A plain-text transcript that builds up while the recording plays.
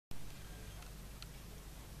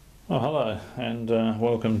Oh, hello, and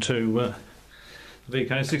welcome to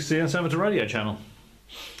VK60S Amateur Radio Channel.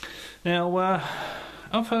 Now,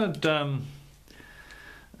 I've heard one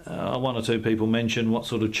or two people mention what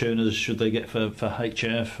sort of tuners should they get for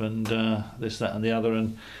HF and this, that and the other,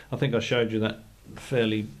 and I think I showed you that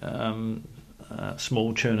fairly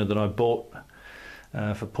small tuner that I bought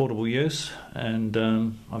for portable use, and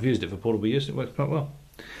I've used it for portable use. It works quite well.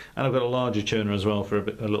 And I've got a larger tuner as well for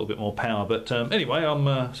a little bit more power. But anyway,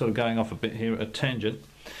 I'm sort of going off a bit here at a tangent.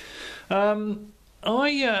 I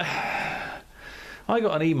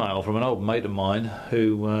got an email from an old mate of mine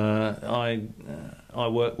who I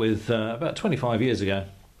worked with about 25 years ago,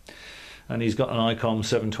 and he's got an ICOM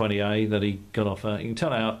 720A that he got off. You can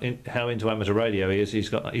tell how into amateur radio he is. He's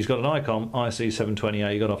got an ICOM IC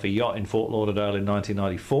 720A he got off a yacht in Fort Lauderdale in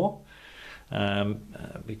 1994.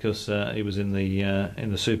 Because he was in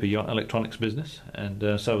the super yacht electronics business,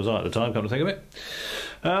 and so was I at the time, come to think of it.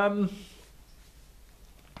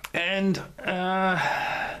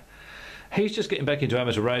 He's just getting back into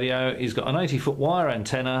amateur radio. He's got an 80-foot wire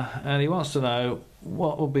antenna, and he wants to know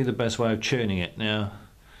what would be the best way of tuning it. Now,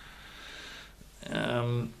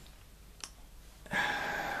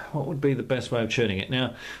 what would be the best way of tuning it?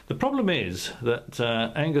 Now, the problem is that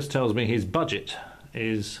Angus tells me his budget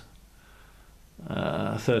is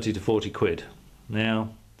 30 to 40 quid.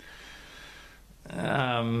 Now,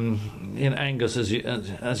 Angus, as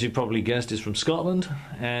you probably guessed, is from Scotland,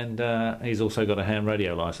 and he's also got a ham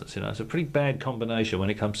radio license. You know, it's a pretty bad combination when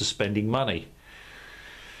it comes to spending money.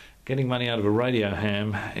 Getting money out of a radio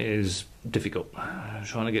ham is difficult.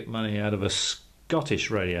 Trying to get money out of a Scottish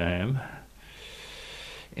radio ham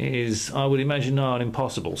is, I would imagine, now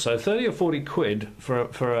impossible. So 30 or 40 quid for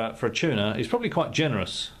a tuner is probably quite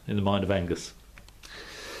generous in the mind of Angus.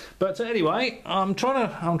 But anyway, I'm trying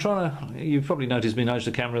to. You've probably noticed me nudge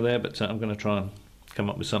the camera there, but I'm going to try and come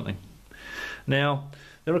up with something. Now,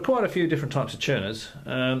 there are quite a few different types of tuners.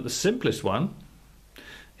 The simplest one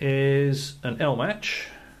is an L match,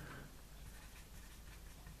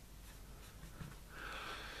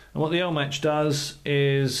 and what the L match does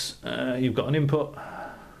is you've got an input,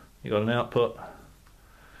 you've got an output,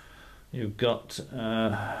 you've got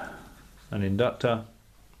an inductor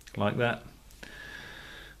like that.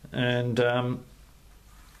 And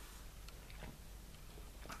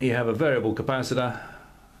you have a variable capacitor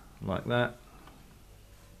like that,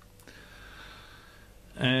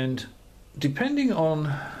 and depending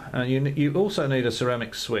on you also need a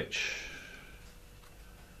ceramic switch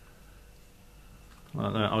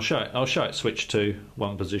like that. I'll show it switched to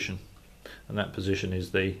one position, and that position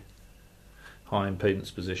is the high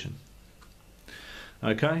impedance position.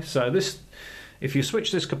 Okay, so this, if you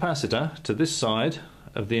switch this capacitor to this side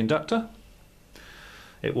of the inductor,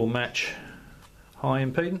 it will match high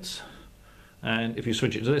impedance, and if you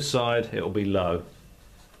switch it to this side, it will be low.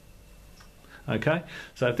 Okay,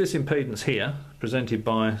 so if this impedance here, presented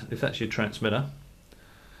by, if that's your transmitter,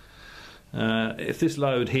 if this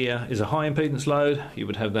load here is a high impedance load, you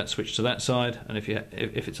would have that switched to that side, and if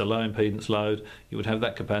it's a low impedance load, you would have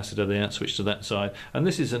that capacitor there switched to that side. And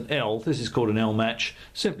this is an L. This is called an L match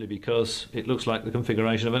simply because it looks like the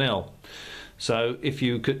configuration of an L. So if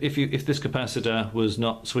this capacitor was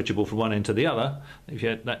not switchable from one end to the other, if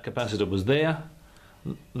that capacitor was there,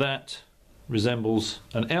 that resembles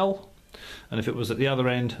an L, and if it was at the other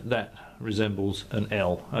end, that resembles an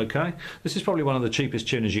L. Okay, this is probably one of the cheapest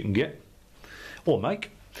tuners you can get or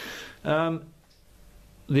make. The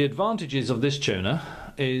advantages of this tuner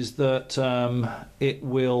is that it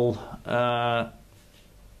will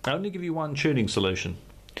only give you one tuning solution.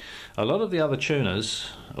 A lot of the other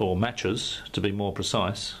tuners, or matchers to be more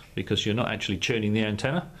precise, because you're not actually tuning the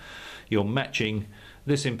antenna, you're matching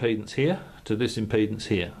this impedance here to this impedance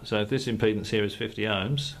here. So if this impedance here is 50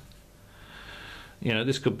 ohms, you know,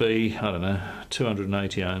 this could be, I don't know,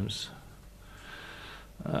 280 ohms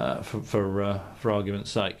for argument's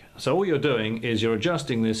sake. So all you're doing is you're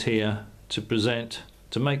adjusting this here to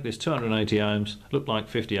make this 280 ohms look like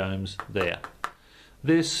 50 ohms there.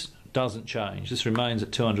 This doesn't change. This remains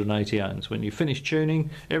at 280 ohms. When you finish tuning,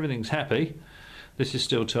 everything's happy. This is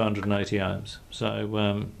still 280 ohms.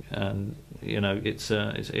 So and you know, it's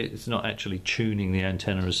not actually tuning the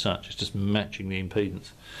antenna as such. It's just matching the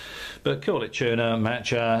impedance. But call it tuner,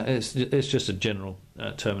 matcher. It's just a general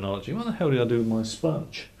terminology. What the hell did I do with my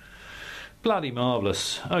sponge? Bloody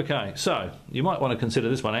marvellous. Okay, so you might want to consider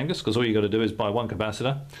this one, Angus, because all you've got to do is buy one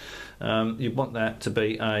capacitor. You want that to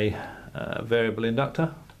be a variable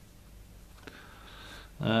inductor.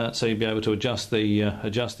 So you'll be able to adjust the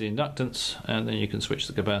inductance, and then you can switch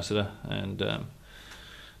the capacitor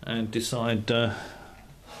and decide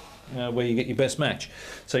where you get your best match.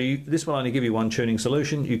 So this will only give you one tuning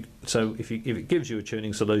solution. So if it gives you a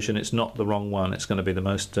tuning solution, it's not the wrong one. It's going to be the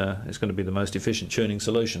most efficient tuning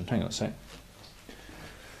solution. Hang on a sec.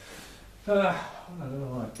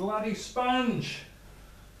 Bloody sponge!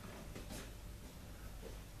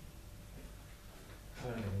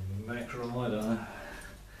 Mackerel, I don't know.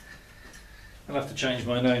 I'll have to change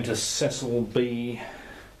my name to Cecil B.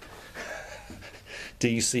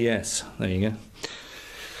 DCS. There you go.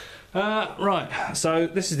 Right, so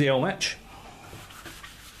this is the L match.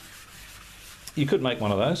 You could make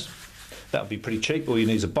one of those. That would be pretty cheap. All you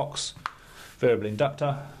need is a box, variable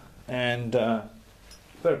inductor, and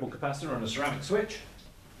variable capacitor and a ceramic switch.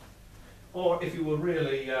 Or if you were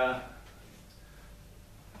really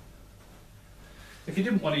if you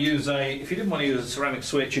didn't want to use a ceramic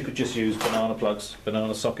switch, you could just use banana plugs,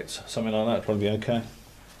 banana sockets, something like that would probably be okay.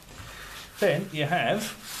 Then you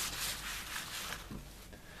have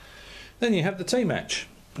the T match,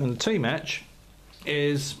 and the T match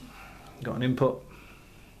is got an input,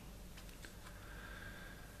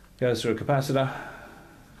 goes through a capacitor,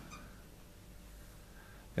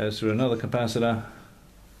 goes through another capacitor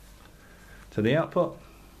to the output,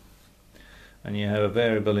 and you have a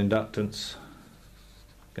variable inductance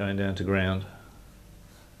going down to ground.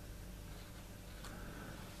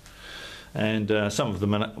 And some of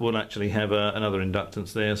them will actually have another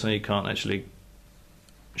inductance there, so you can't actually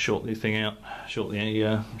short the thing out, short the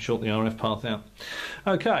RF path out.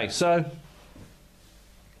 Okay, so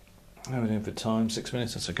how are we doing for time? 6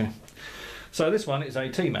 minutes, that's okay. So this one is a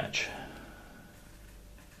T match,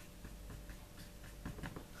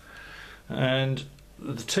 and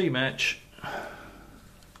the T match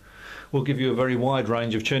will give you a very wide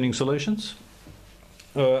range of tuning solutions,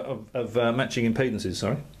 of matching impedances,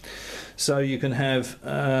 sorry. So you can have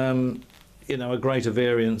you know, a greater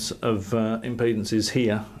variance of impedances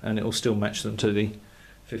here, and it will still match them to the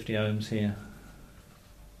 50 ohms here.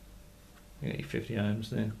 You get your 50 ohms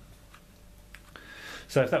there.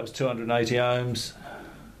 So if that was 280 ohms,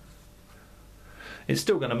 it's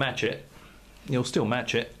still going to match it. You'll still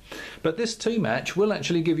match it, but this T match will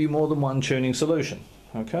actually give you more than one tuning solution.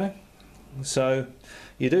 Okay, so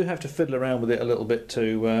you do have to fiddle around with it a little bit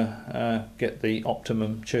to get the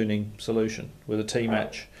optimum tuning solution with a T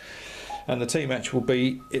match. And the T match will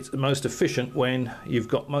be it's most efficient when you've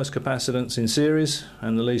got most capacitance in series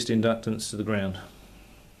and the least inductance to the ground.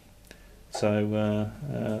 So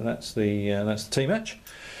that's the T match.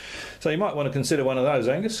 So you might want to consider one of those,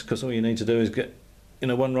 Angus, because all you need to do is get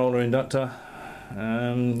one roller inductor. You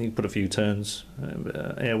can put a few turns,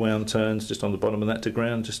 air wound turns, just on the bottom of that to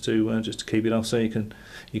ground, just to keep it off, so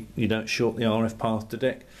you don't short the RF path to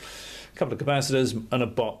deck. A couple of capacitors and a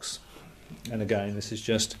box. And again, this is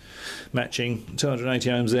just matching 280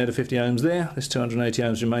 ohms there to 50 ohms there. This 280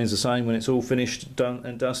 ohms remains the same when it's all finished, done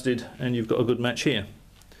and dusted, and you've got a good match here.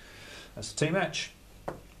 That's the T match.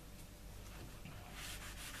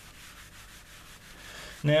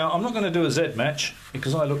 Now, I'm not going to do a Z match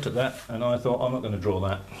because I looked at that and I thought I'm not going to draw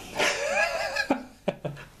that.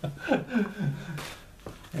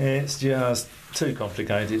 It's just too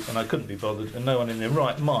complicated and I couldn't be bothered, and no one in their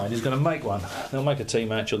right mind is going to make one. They'll make a T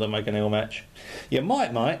match or they'll make an L match. You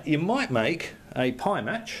might make a Pi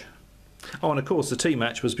match. Oh, and of course the T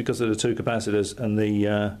match was because of the two capacitors and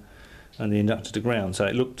the inductor to ground. So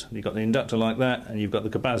you've got the inductor like that and you've got the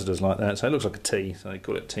capacitors like that. So it looks like a T, so they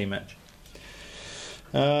call it T match.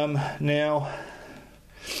 Now,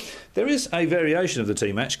 there is a variation of the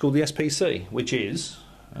T match called the SPC, which is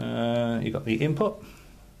you've got the input,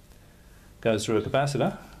 goes through a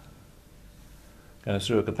capacitor,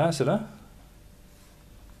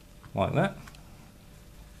 like that.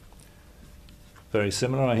 Very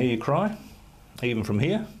similar, I hear you cry, even from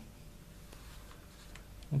here.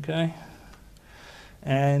 Okay,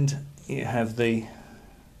 and you have the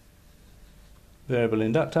variable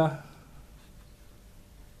inductor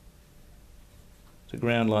to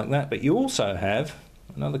ground like that, but you also have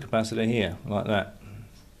another capacitor here like that.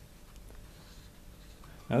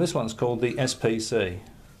 Now this one's called the SPC.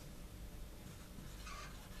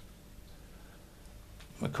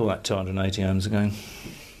 We'll call that 280 ohms again.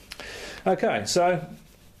 Okay, so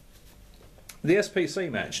the SPC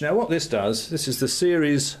match. Now what this does, this is the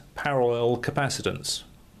series parallel capacitance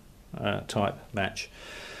type match.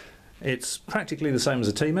 It's practically the same as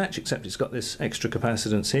a T match, except it's got this extra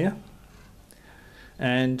capacitance here.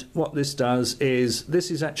 And what this does is, this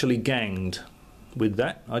is actually ganged with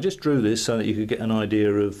that. I just drew this so that you could get an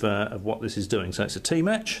idea of what this is doing. So it's a T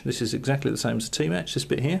match. This is exactly the same as a T match, this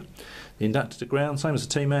bit here. The inductor to ground, same as a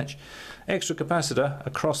T match. Extra capacitor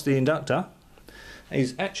across the inductor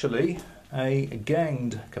is actually a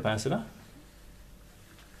ganged capacitor.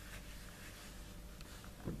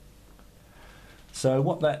 So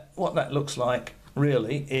what that looks like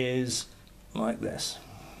really is like this.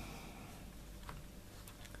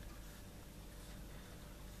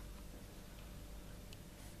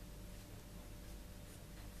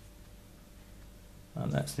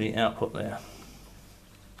 And that's the output there.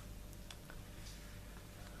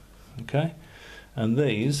 Okay, and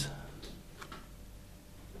these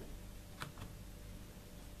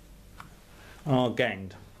are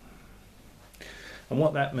ganged. And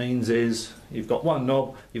what that means is you've got one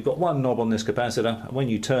knob on this capacitor, and when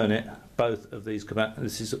you turn it, both of these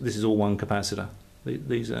this is all one capacitor.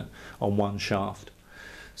 These are on one shaft.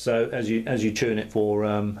 So as you tune it for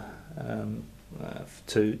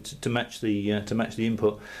to match the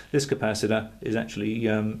input, this capacitor is actually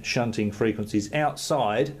shunting frequencies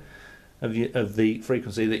outside of the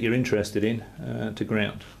frequency that you're interested in to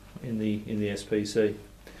ground in the SPC.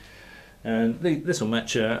 And this will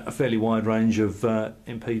match a fairly wide range of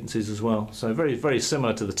impedances as well. So very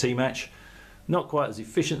similar to the T-match. Not quite as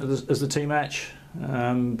efficient as the T-match,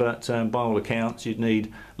 but by all accounts you'd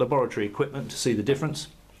need laboratory equipment to see the difference.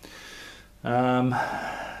 So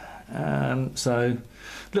a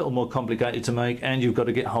little more complicated to make, and you've got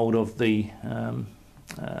to get hold of the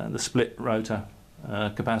split rotor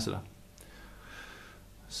capacitor.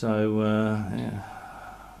 So yeah.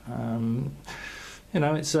 You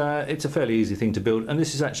know, it's a fairly easy thing to build, and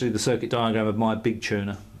this is actually the circuit diagram of my big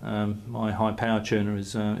tuner. My high power tuner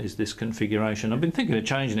is this configuration. I've been thinking of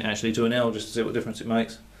changing it actually to an L just to see what difference it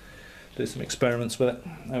makes. Do some experiments with it.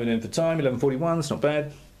 How are we doing for time? 11:41. It's not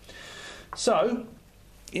bad. So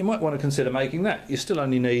you might want to consider making that. You still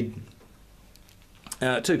only need 2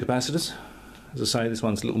 capacitors. As I say, this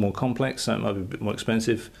one's a little more complex, so it might be a bit more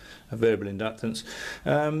expensive. A variable inductance.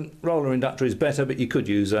 Roller inductor is better, but you could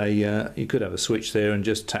use you could have a switch there and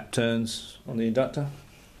just tap turns on the inductor.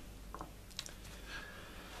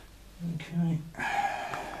 Okay.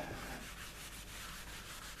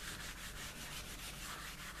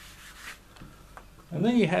 And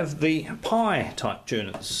then you have the Pi type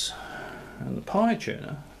tuners. And the Pi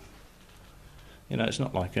tuner, you know, it's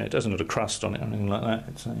not like it doesn't have a crust on it or anything like that.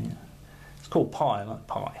 It's called Pi, like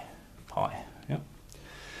pie. Pi, yeah.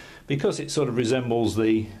 Because it sort of resembles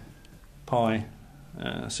the Pi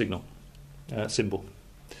symbol.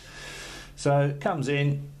 So it comes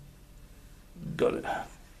in, got it,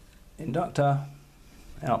 inductor,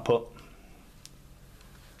 output,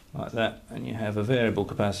 like that, and you have a variable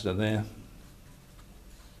capacitor there,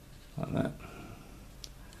 like that,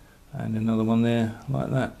 and another one there,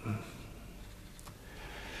 like that.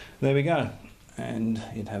 There we go, and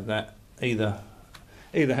you'd have that either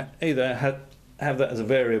have that as a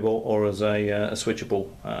variable or as a switchable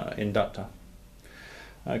inductor.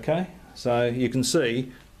 Okay, so you can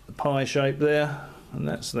see the Pi shape there, and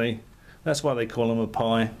that's why they call them a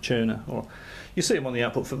Pi tuner. Or you see them on the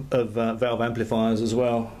output of valve amplifiers as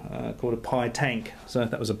well, called a Pi tank. So if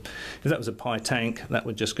that was a Pi tank, that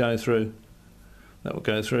would just go through. That would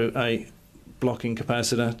go through a blocking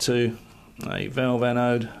capacitor to a valve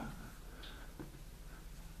anode,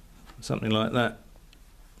 something like that.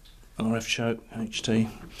 RF choke, HT,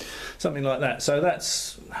 something like that. So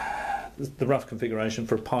that's the rough configuration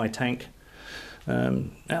for a Pi tank.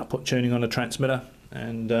 Output tuning on a transmitter,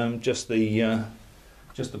 and just the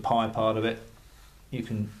Pi part of it you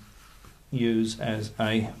can use as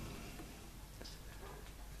a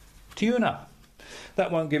tuner. That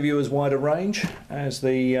won't give you as wide a range as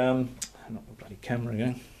the not the bloody camera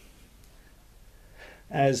again,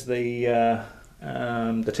 as the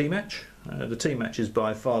T-match. The T-match is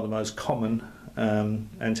by far the most common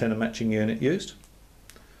antenna matching unit used.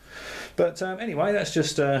 But anyway, that's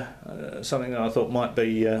just something that I thought might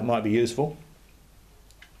be useful.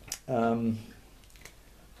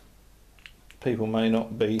 People may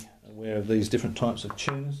not be aware of these different types of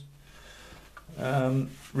tuners.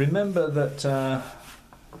 Remember that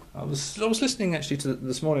I was listening actually to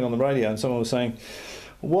this morning on the radio, and someone was saying,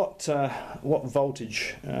 what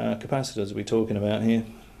voltage capacitors are we talking about here?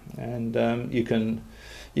 And you can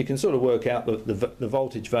sort of work out the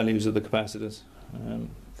voltage values of the capacitors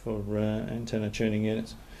for antenna tuning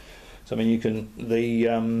units. So I mean, you can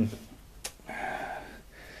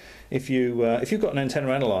if you've got an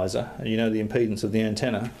antenna analyzer and you know the impedance of the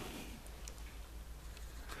antenna,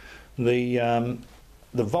 the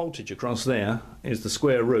voltage across there is the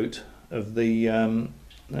square root of the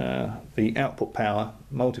output power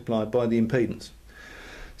multiplied by the impedance.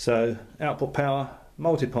 So output power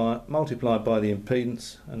multiplied by the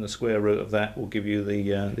impedance, and the square root of that will give you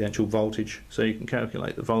the actual voltage. So you can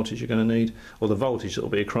calculate the voltage you're going to need, or the voltage that will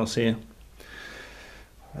be across here.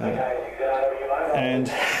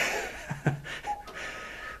 And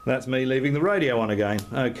that's me leaving the radio on again.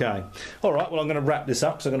 Okay. All right, well, I'm going to wrap this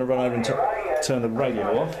up, so I'm going to run over and turn the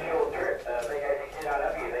radio off.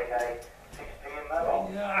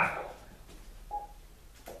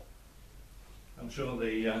 I'm sure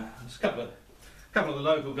there's a couple of the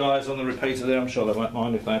local guys on the repeater there. I'm sure they won't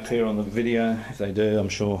mind if they appear on the video. If they do, I'm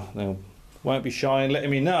sure they won't be shy in letting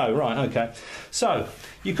me know. Right, okay. So,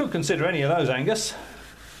 you could consider any of those, Angus.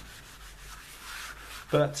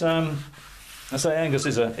 But I say Angus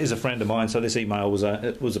is a friend of mine, so this email was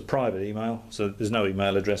a private email, so there's no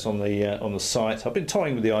email address on the site. I've been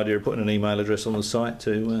toying with the idea of putting an email address on the site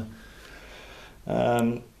to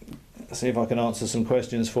see if I can answer some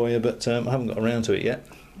questions for you, but I haven't got around to it yet.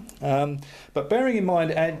 But bearing in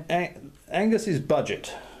mind Angus's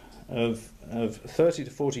budget of 30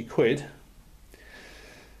 to 40 quid,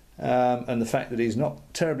 and the fact that he's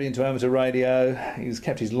not terribly into amateur radio, he's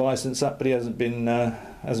kept his licence up, but he hasn't been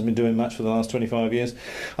doing much for the last 25 years.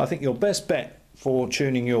 I think your best bet for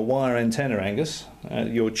tuning your wire antenna, Angus,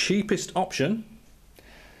 your cheapest option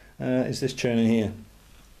is this tuner here,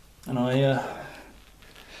 and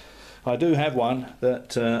I do have one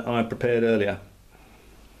that I prepared earlier.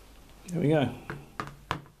 Here we go.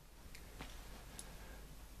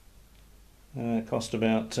 It cost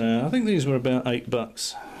about, I think these were about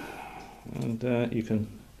 $8, and you can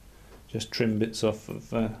just trim bits off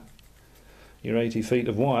of your 80 feet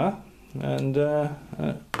of wire, and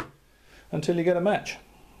until you get a match.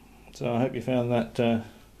 So I hope you found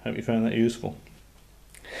that useful.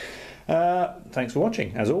 Thanks for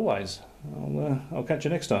watching. As always, I'll catch you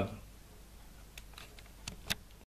next time.